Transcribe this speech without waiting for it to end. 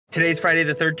Today's Friday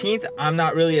the 13th. I'm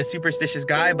not really a superstitious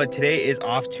guy, but today is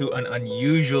off to an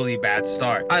unusually bad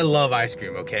start. I love ice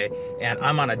cream, okay? And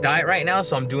I'm on a diet right now,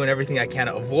 so I'm doing everything I can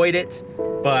to avoid it.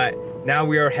 But now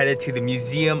we are headed to the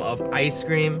Museum of Ice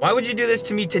Cream. Why would you do this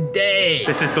to me today?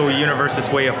 This is the universe's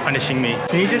way of punishing me.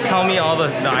 Can you just tell me all the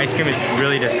ice cream is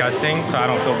really disgusting so I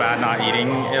don't feel bad not eating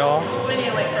it all?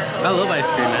 I love ice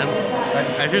cream, man.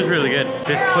 Ice cream's really good.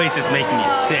 This place is making me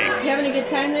sick. You having a good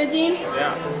time there, Gene?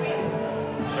 Yeah.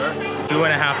 Sure.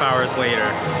 2.5 hours later.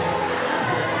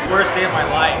 Worst day of my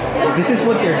life. This is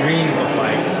what their dreams look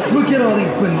like. Look at all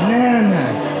these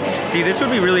bananas. See, this would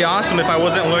be really awesome if I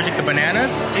wasn't allergic to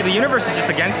bananas. See, the universe is just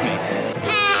against me.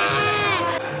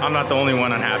 I'm not the only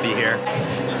one unhappy here.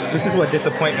 This is what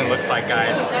disappointment looks like,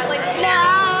 guys.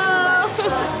 No!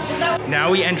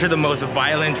 Now we enter the most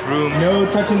violent room. No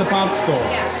touching the popsicles.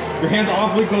 Your hand's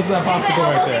awfully close to that popsicle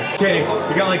right there. Okay,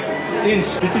 we got like inch.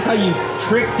 This is how you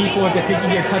trick people into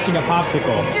thinking you're touching a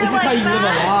popsicle. This is how you live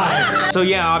a lie. So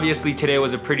yeah, obviously today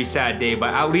was a pretty sad day,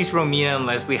 but at least Romina and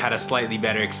Leslie had a slightly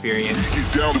better experience.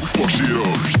 Get down and we fuck shit up.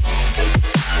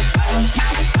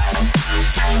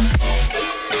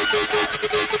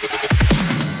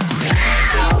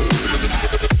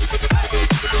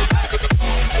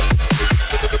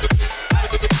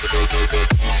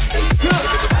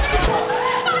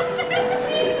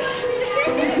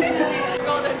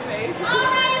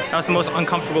 That was the most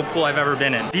uncomfortable pool I've ever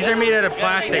been in. These are made out of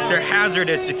plastic. They're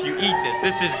hazardous if you eat this.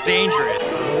 This is dangerous.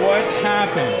 What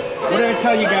happened? What did I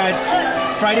tell you guys?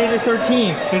 Friday the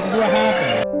 13th. This is what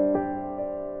happened.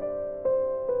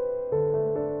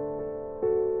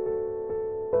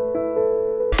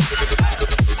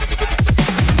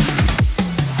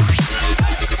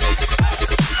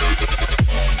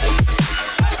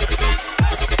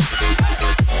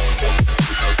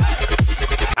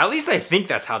 At least I think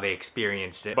that's how they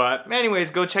experienced it. But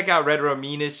anyways, go check out Red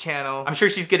Romina's channel. I'm sure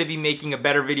she's gonna be making a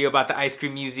better video about the ice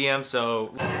cream museum, so.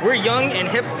 We're young and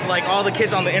hip like all the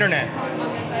kids on the internet.